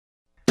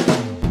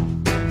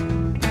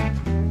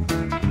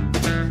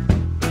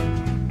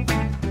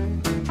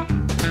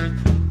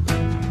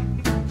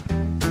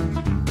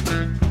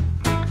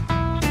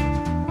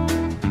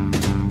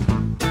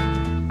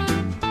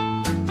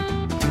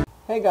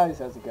Hey guys,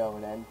 how's it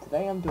going? And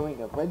today I'm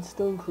doing a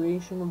Redstone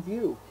creation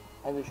review.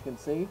 And as you can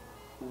see,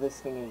 this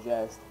thing is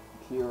just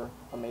pure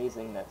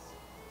amazingness.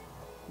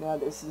 Now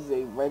this is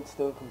a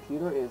Redstone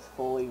computer, it is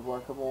fully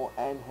workable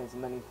and has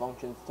many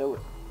functions to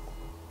it.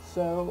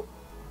 So,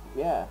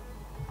 yeah.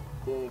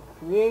 The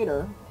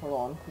creator, hold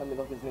on, let me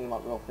look his name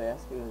up real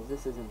fast because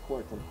this is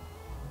important.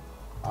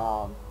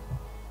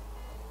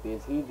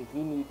 Because he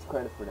needs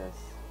credit for this.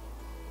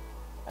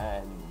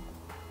 And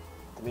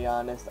to be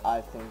honest,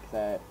 I think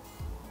that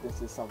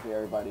this is something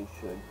everybody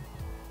should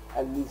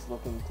at least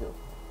look into.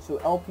 So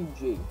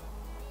LPG,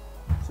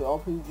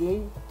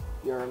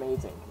 you're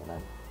amazing,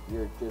 man.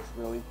 You're just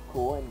really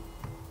cool and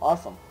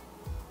awesome.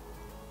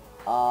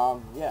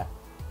 Yeah.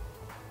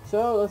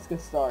 So let's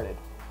get started.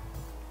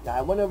 Now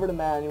I went over the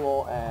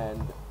manual,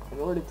 and in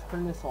order to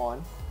turn this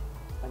on,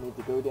 I need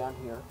to go down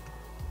here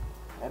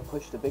and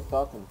push the big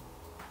button.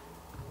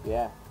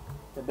 Yeah,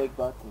 the big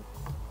button.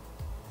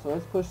 So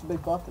let's push the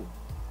big button.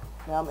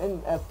 Now I'm in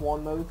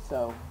F1 mode,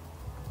 so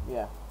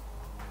yeah.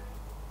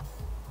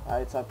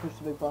 Alright, so I push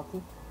the big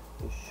button.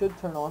 It should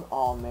turn on.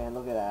 Oh man,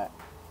 look at that.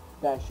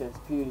 That's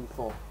just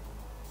beautiful.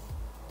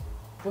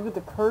 Look at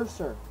the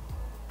cursor.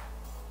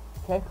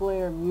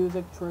 Calculator,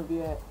 music,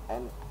 trivia,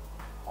 and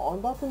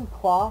on button,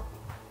 clock,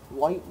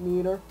 light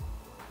meter.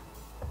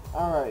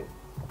 Alright,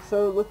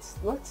 so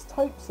let's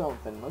type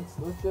something. Let's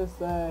just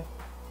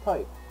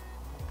type.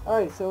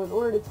 Alright, so in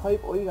order to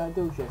type, all you gotta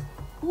do is just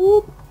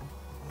whoop,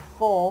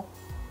 fall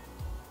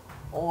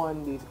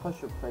on these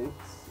pressure plates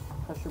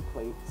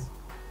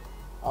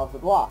of the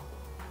block.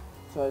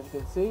 So as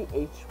you can see,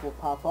 H will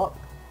pop up.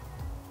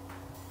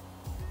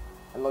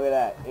 And look at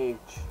that, H.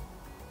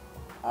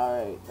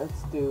 Alright,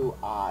 let's do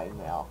I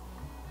now.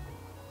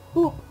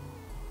 Boop.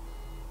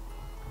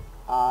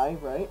 I,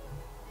 right?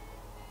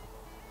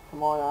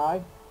 Come on,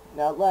 I.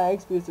 Now it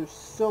lags because there's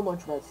so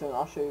much redstone.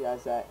 I'll show you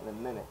guys that in a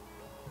minute.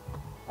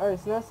 Alright,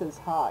 so that says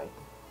hi.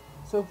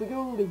 So if we go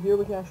over to here,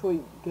 we can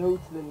actually go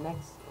to the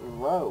next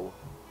row.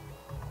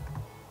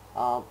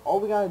 All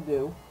we gotta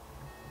do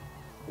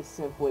is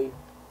simply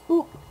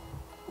boop,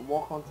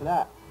 walk onto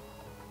that.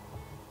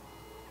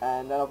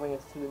 And that'll bring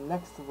us to the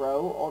next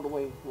row all the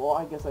way. Well,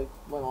 I guess I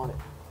went on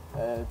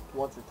it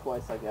once or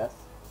twice, I guess.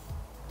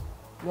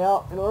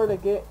 Now, in order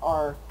to get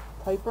our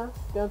typer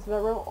down to that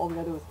row, all we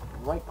gotta do is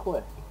right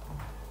click.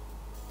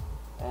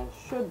 And it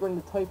should bring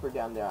the typer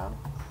down there, I'm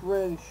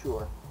pretty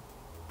sure.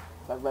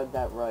 If I read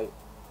that right.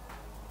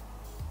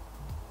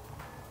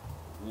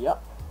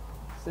 Yep.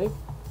 See?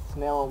 So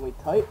now when we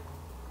type,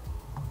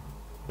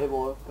 it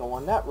will go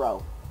on that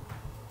row.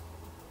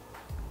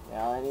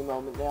 Now any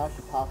moment now it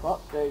should pop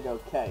up. There you go,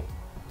 K.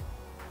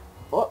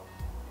 Oh!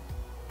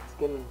 It's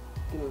getting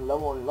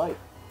low on light.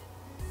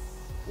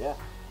 Yeah.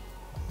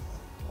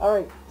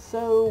 Alright,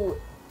 so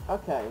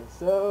okay,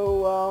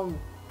 so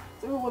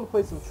we want to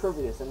play some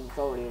trivia since it's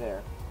already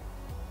there.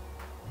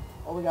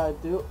 All we gotta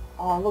do,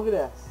 oh look at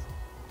this.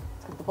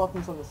 Let's get the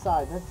buttons on the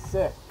side, that's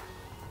sick.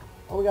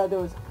 All we gotta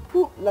do is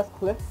boop, left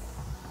click.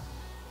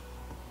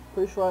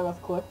 Pretty sure I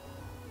left click.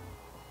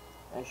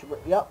 And it should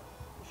bring, yep,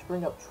 it should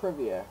bring up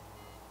trivia.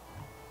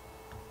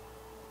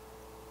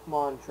 Come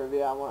on,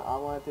 trivia, I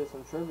want to do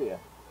some trivia.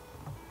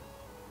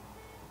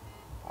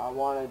 I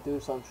want to do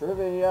some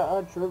trivia,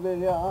 I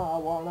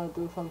want to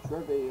do some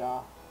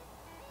trivia.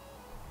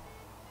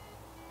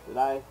 Did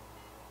I?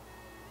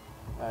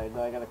 Alright,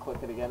 do I gotta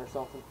click it again or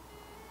something?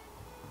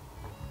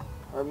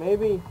 Or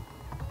maybe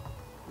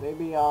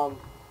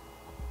I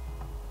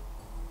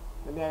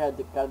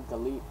gotta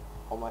delete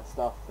all my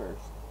stuff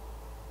first.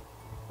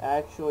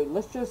 Actually,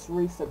 let's just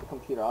reset the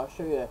computer. I'll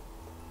show you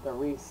the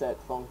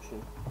reset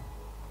function.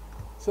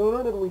 So in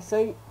order to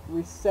reset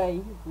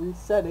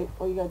it,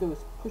 all you gotta do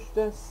is push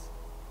this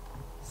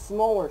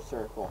smaller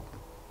circle.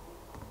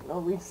 You know,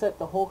 reset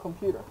the whole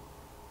computer.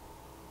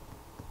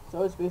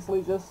 So it's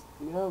basically just,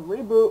 you know,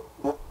 reboot.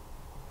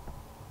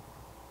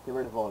 Get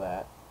rid of all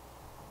that.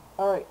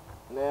 Alright,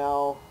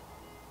 now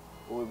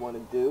what do we want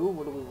to do?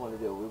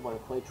 We want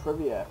to play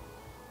trivia.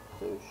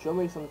 So show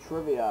me some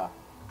trivia.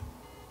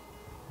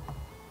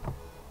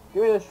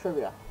 Give me this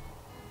trivia.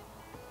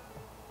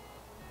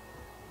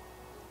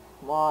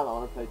 Come on, I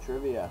want to play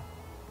trivia.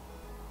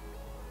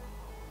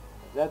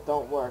 If that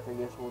don't work, I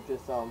guess we'll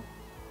just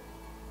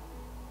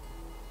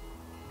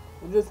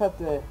have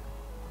to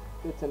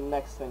get to the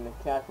next thing, the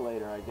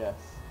calculator, I guess.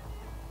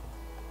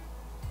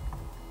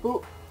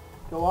 Boop.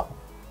 Go up.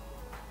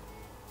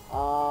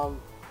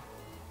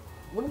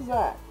 What is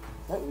that?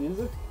 Is that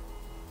music?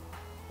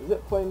 Does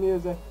it play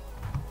music?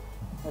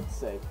 Let's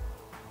see.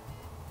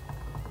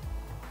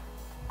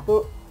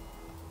 Boop.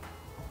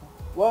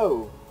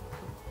 Whoa.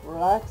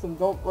 Relax and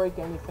don't break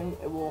anything.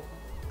 It will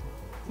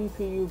TP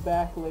you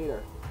back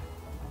later.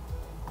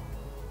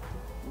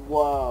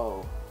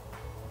 Whoa.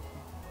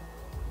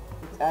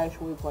 It's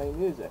actually playing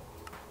music.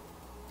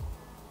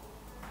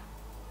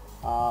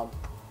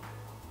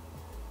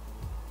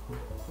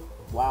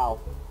 Wow.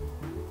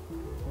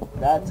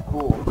 That's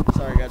cool.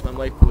 Sorry guys, my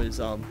mic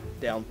was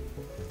down.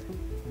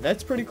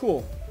 That's pretty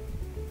cool.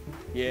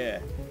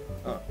 Yeah.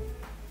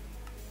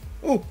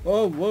 Oh,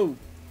 oh, whoa.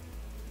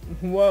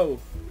 Whoa.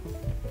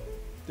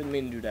 Didn't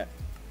mean to do that.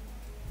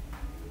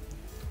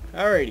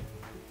 Alrighty.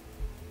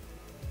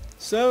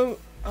 So,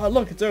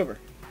 look, it's over.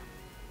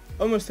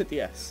 Almost hit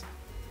the S.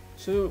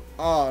 So,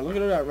 look at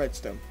that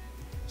redstone.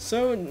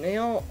 So,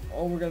 now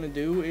all we're going to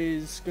do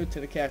is go to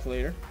the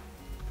calculator.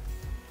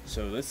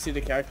 So, let's see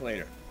the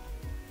calculator.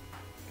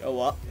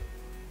 Go up.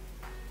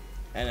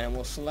 And then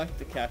we'll select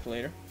the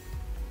calculator.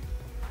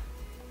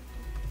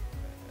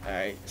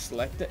 Alright,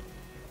 select it.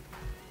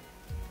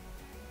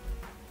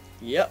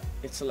 Yep,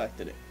 it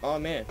selected it. Oh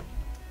man.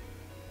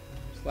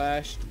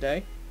 Slash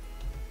today.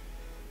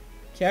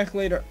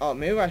 Calculator. Oh,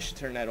 maybe I should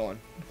turn that on,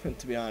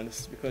 to be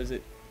honest, because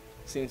it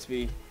seems to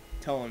be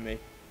telling me.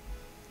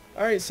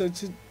 Alright, so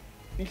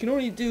you can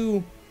only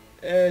do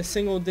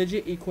single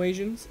digit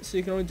equations. So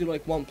you can only do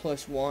like 1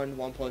 plus 1,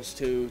 1 plus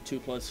 2, 2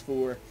 plus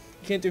 4.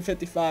 You can't do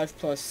 55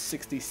 plus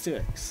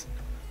 66.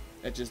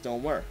 That just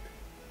don't work.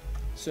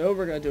 So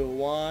we're going to do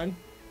 1.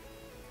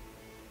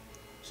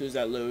 As soon as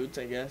that loads,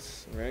 I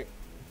guess, right?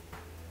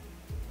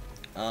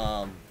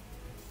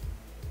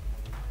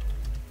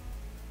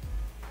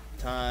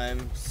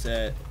 Time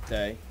set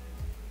day.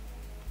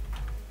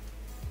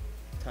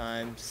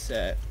 Time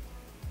set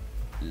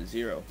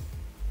 0.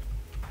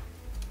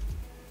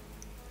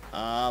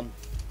 Oh.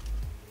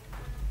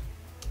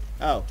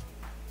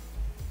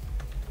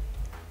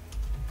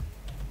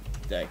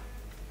 Day.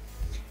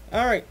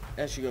 Alright,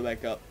 that should go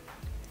back up.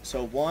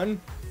 So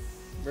 1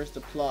 versus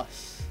the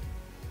plus.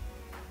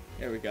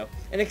 There we go.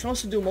 And it can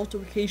also do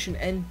multiplication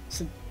and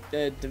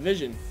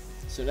division.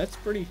 So that's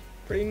pretty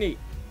neat.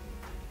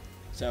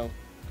 So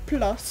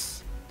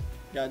plus.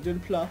 Gotta do the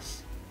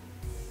plus.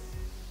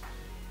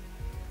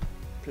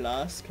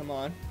 Plus, come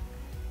on.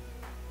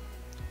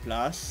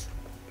 Plus.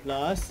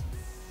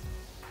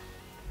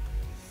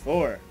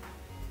 4.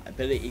 I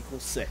bet it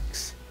equals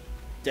 6.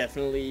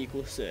 Definitely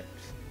equals 6.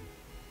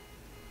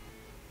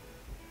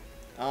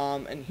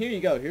 And here you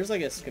go. Here's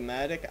like a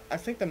schematic. I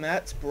think the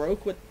mat's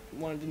broke with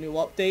one of the new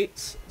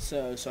updates,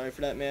 so sorry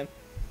for that, man.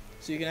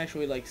 So you can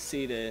actually like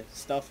see the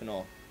stuff and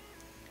all.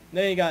 And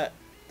then you got,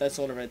 that's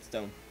all the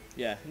redstone.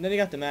 Yeah, and then you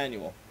got the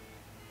manual.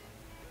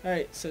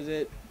 Alright, so did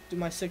it do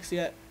my 6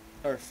 yet?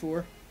 Or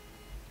 4?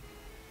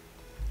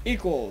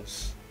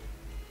 Equals.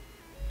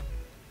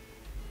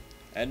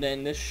 And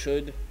then this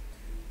should,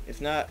 if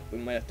not, we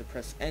might have to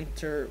press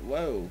enter.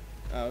 Whoa.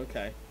 Oh,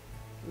 okay.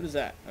 What is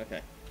that?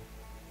 Okay.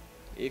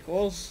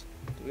 Equals.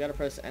 We gotta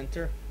press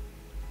enter.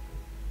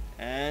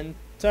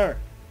 Enter.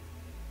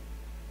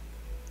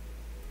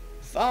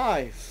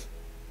 5.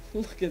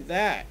 Look at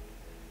that.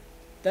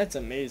 That's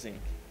amazing.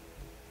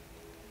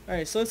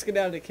 Alright, so let's get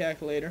out of the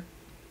calculator.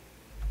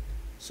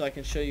 So I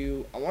can show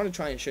you, I want to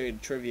try and show you the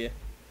trivia.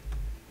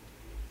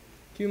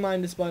 Keep in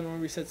mind this button will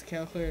reset the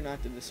calculator,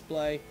 not the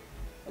display.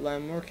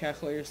 Allowing more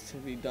calculators to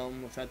be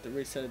done without the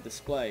reset of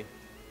display.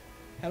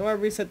 How do I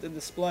reset the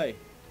display?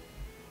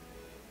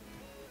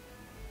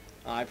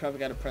 Oh, I probably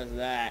gotta press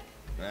that.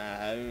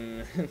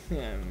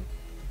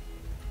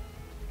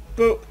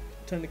 Boop!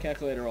 Turn the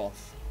calculator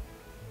off.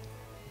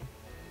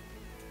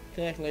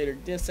 Calculator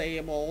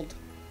disabled.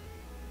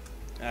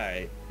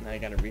 Alright, now I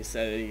gotta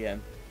reset it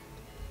again.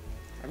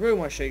 I really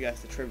want to show you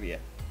guys the trivia,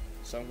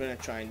 so I'm gonna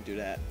try and do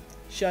that.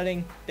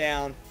 Shutting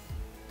down.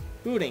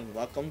 Booting.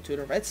 Welcome to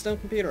the Redstone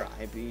computer.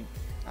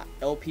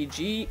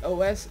 LPG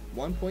OS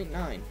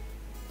 1.9.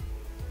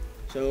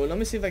 So let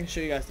me see if I can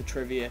show you guys the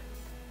trivia.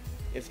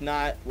 If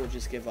not, we'll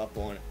just give up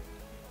on it.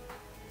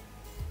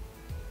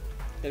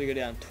 Gotta go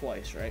down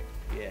twice, right?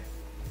 Yeah.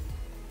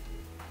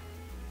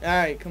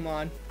 Alright, come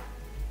on.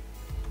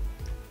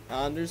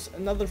 There's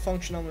another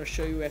function I'm going to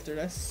show you after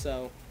this,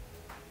 so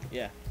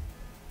yeah.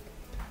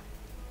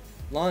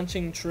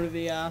 Launching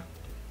trivia.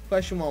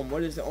 Question 1.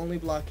 What is the only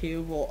block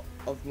capable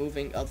of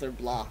moving other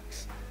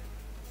blocks?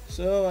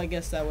 So I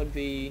guess that would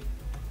be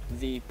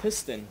the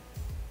piston.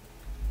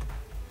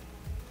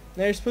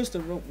 Now you're supposed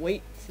to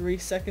wait 3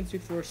 seconds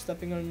before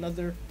stepping on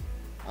another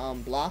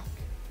block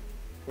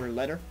or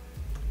letter.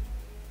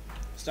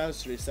 So that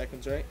was 3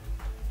 seconds, right?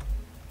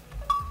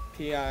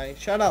 PI.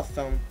 Shut up,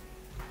 phone.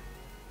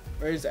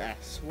 Where's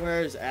S?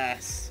 Where's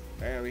S?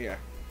 Right over here.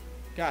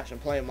 Gosh, I'm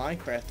playing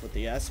Minecraft with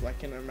the S. Why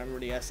can't I remember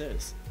what the S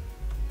is?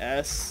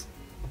 S.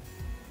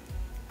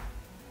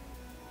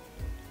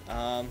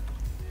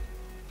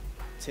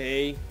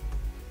 T.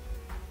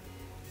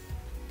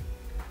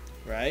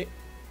 Right?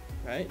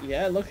 Right?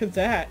 Yeah, look at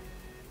that.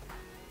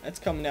 That's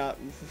coming out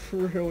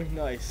really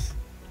nice.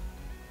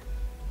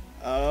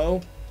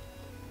 O.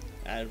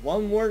 Add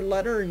one more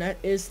letter and that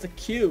is the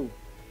Q.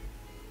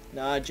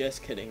 Nah,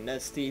 just kidding.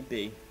 That's the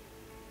B.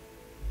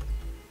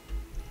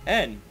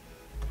 N.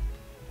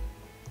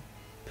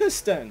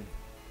 Piston.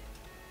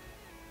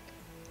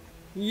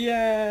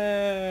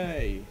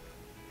 Yay!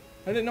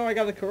 I didn't know I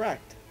got it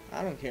correct.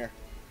 I don't care.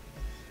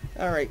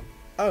 Alright.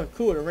 Oh,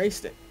 cool. It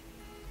erased it.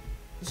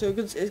 So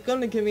it's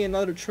going to give me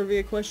another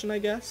trivia question, I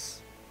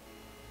guess.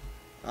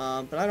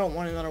 But I don't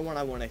want another one.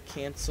 I want to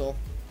cancel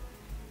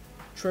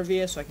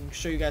trivia so I can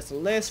show you guys the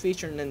last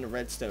feature and then the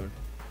redstone.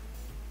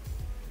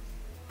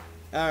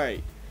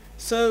 Alright,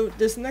 so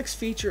this next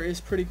feature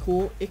is pretty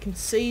cool. It can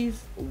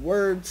save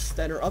words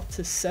that are up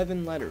to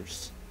 7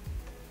 letters.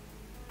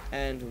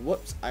 And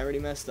whoops, I already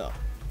messed up.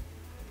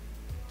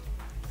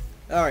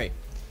 Alright,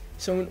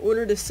 so in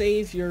order to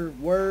save your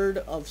word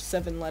of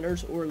 7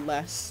 letters or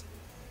less,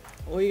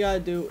 all you gotta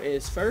do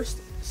is first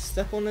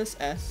step on this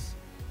S.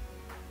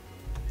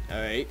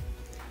 Alright,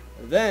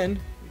 then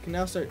you can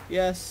now start,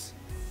 yes.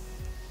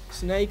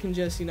 So now you can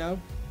just, you know,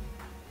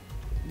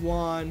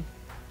 1,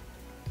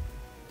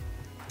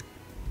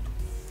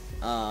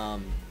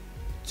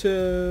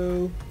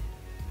 2,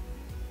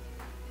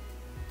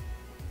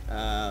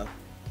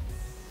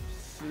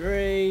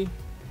 3,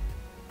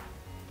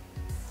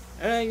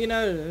 and you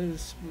know,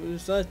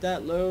 just let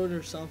that load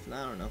or something,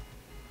 I don't know.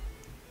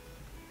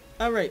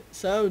 Alright,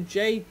 so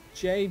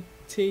JTC,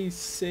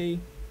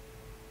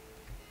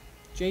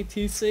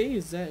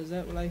 is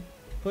that what I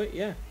put?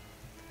 Yeah.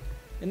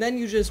 And then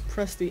you just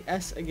press the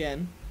S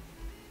again.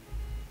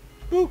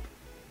 Boop!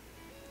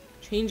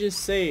 Changes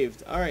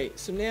saved. Alright,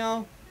 so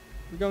now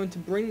we're going to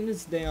bring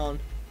this down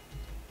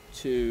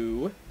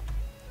to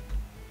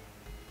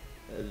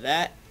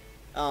that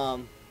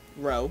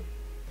row.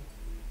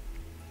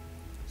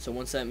 So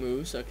once that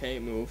moves, okay,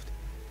 it moved.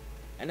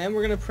 And then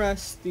we're going to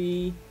press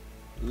the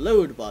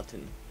load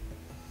button.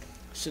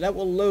 So that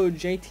will load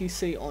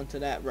JTC onto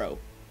that row.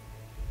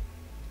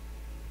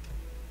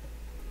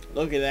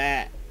 Look at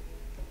that.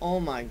 Oh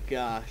my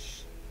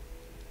gosh.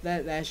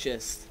 That's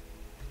just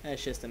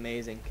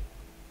amazing.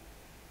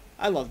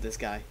 I love this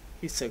guy.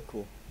 He's so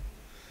cool.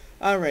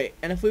 Alright,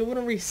 and if we want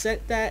to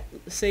reset that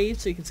save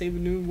so you can save a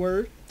new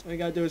word, all you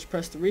gotta do is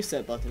press the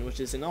reset button,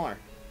 which is an R.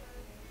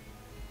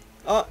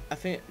 Oh, I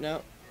think,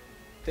 no.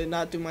 Did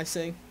not do my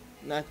C.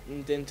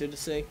 Didn't do the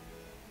C.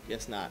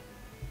 Guess not.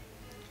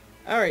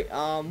 Alright,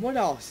 what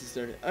else is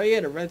there? Oh yeah,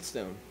 the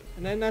redstone.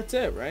 And then that's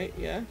it, right?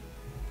 Yeah.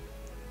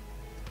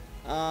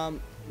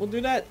 We'll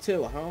do that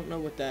too. I don't know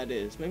what that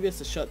is. Maybe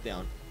it's a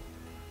shutdown.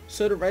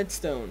 So the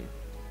redstone.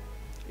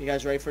 You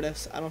guys ready for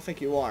this? I don't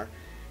think you are.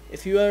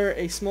 If you are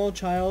a small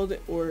child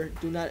or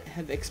do not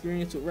have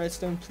experience with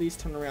redstone, please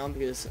turn around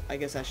because I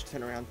guess I should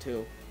turn around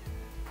too.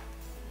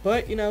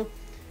 But, you know,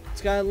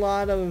 it's got a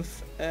lot of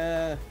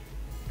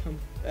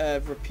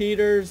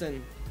repeaters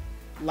and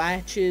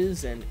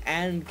latches and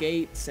AND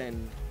gates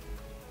and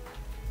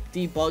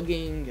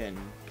debugging and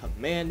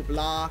command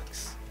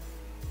blocks.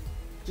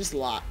 Just a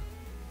lot.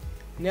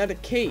 Now the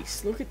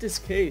case. Look at this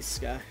case,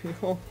 guys.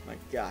 Oh my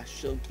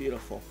gosh, so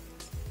beautiful.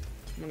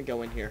 I'm gonna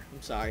go in here.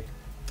 I'm sorry.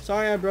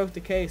 Sorry I broke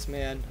the case,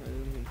 man.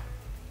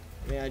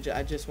 I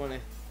just wanna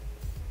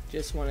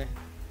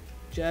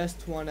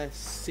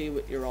see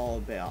what you're all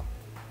about.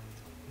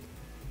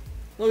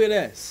 Look at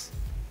this.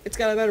 It's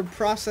got a better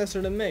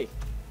processor than me.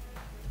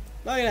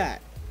 Look at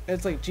that.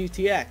 It's like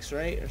GTX,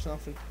 right? Or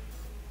something.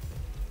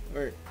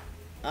 Or,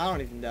 I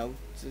don't even know.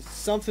 It's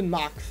something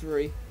Mach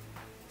 3.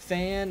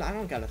 Fan. I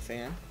don't got a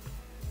fan.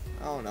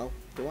 I don't know.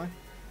 Do I?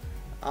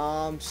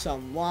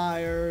 Some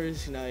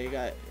wires. You know, you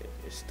got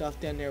stuff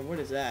down there. What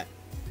is that?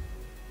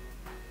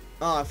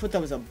 Oh, I thought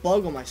that was a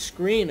bug on my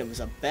screen. It was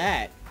a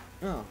bat.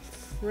 Oh,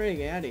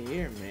 frig out of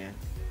here, man.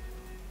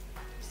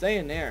 Stay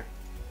in there.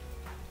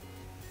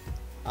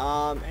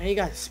 And you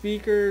got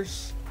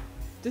speakers.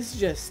 This is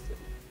just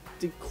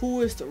the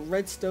coolest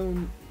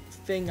redstone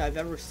thing I've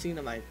ever seen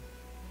in my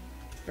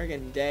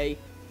friggin' day.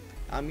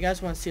 You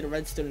guys want to see the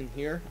redstone in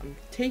here? I'm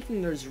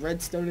taking there's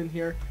redstone in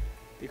here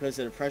because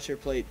of the pressure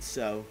plate,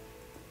 so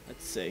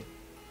let's see.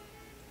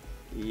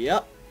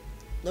 Yep.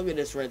 Look at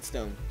this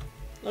redstone.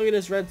 Look at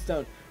this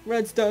redstone.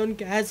 Redstone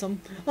gasm.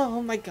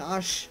 Oh my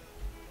gosh.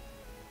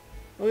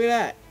 Look at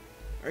that.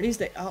 Are these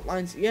the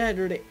outlines? Yeah,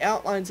 they're the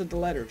outlines of the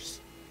letters.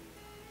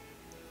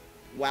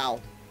 Wow.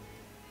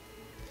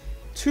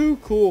 Too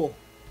cool.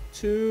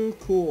 Too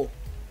cool.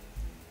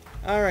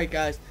 Alright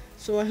guys.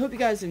 So I hope you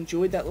guys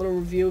enjoyed that little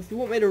review. If you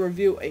want me to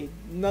review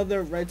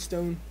another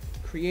redstone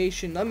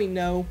creation, let me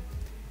know.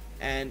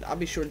 And I'll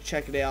be sure to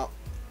check it out.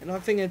 And if I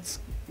think it's,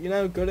 you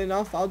know, good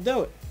enough, I'll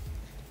do it.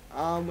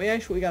 We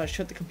actually gotta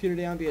shut the computer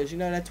down because, you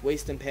know, that's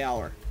wasting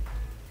power.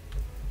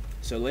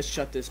 So let's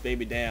shut this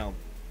baby down.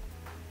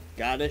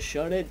 Gotta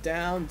shut it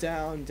down,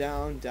 down,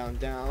 down, down,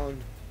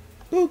 down.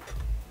 Boop.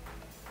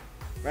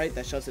 Right,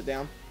 that shuts it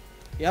down.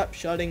 Yep,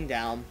 shutting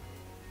down.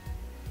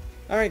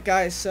 Alright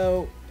guys,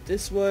 so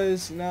this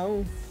was, you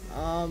know,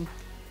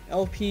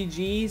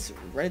 LPG's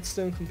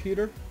redstone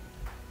computer.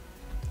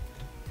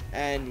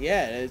 And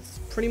yeah, it's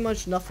pretty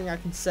much nothing I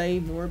can say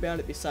more about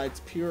it besides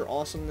pure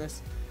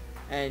awesomeness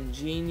and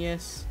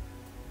genius.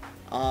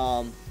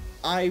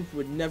 I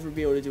would never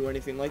be able to do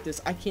anything like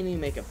this. I can't even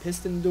make a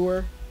piston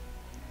door.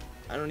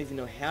 I don't even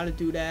know how to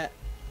do that.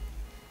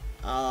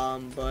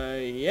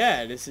 But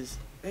yeah, it's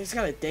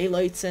got a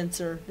daylight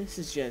sensor. This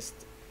is just,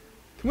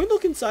 can we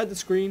look inside the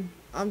screen?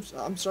 I'm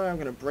sorry, I'm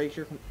gonna break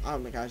your, oh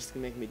my gosh, it's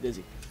gonna make me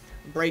dizzy.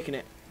 I'm breaking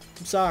it.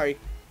 I'm sorry.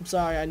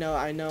 I know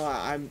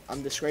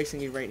I'm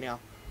disgracing you right now.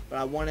 But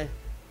I wanna,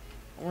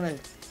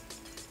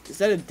 is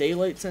that a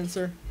daylight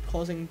sensor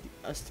causing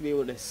us to be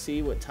able to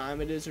see what time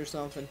it is or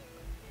something?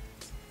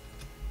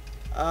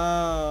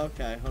 Oh,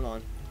 okay, hold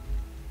on.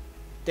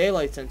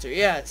 Daylight sensor,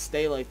 yes,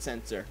 daylight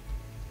sensor.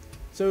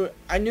 So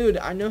I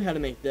know how to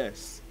make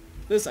this.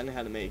 This I know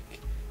how to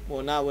make.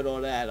 Well, not with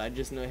all that. I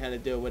just know how to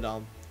do it with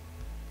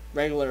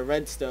regular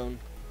redstone,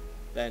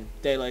 then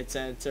daylight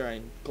sensor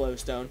and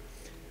glowstone.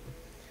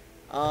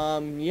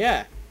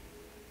 Yeah.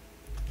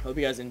 Hope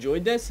you guys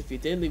enjoyed this. If you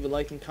did, leave a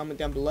like and comment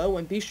down below,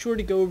 and be sure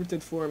to go over to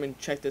the forum and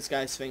check this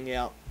guy's thing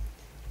out.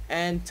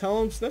 And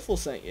tell him Sniffle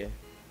sent you.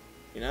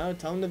 You know,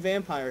 tell him the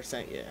vampire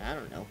sent you. I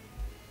don't know.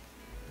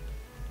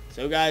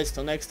 So guys,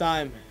 till next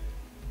time,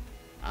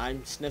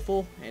 I'm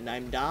Sniffle, and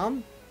I'm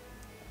Dom,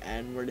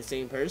 and we're the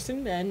same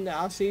person, and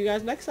I'll see you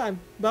guys next time.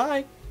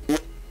 Bye!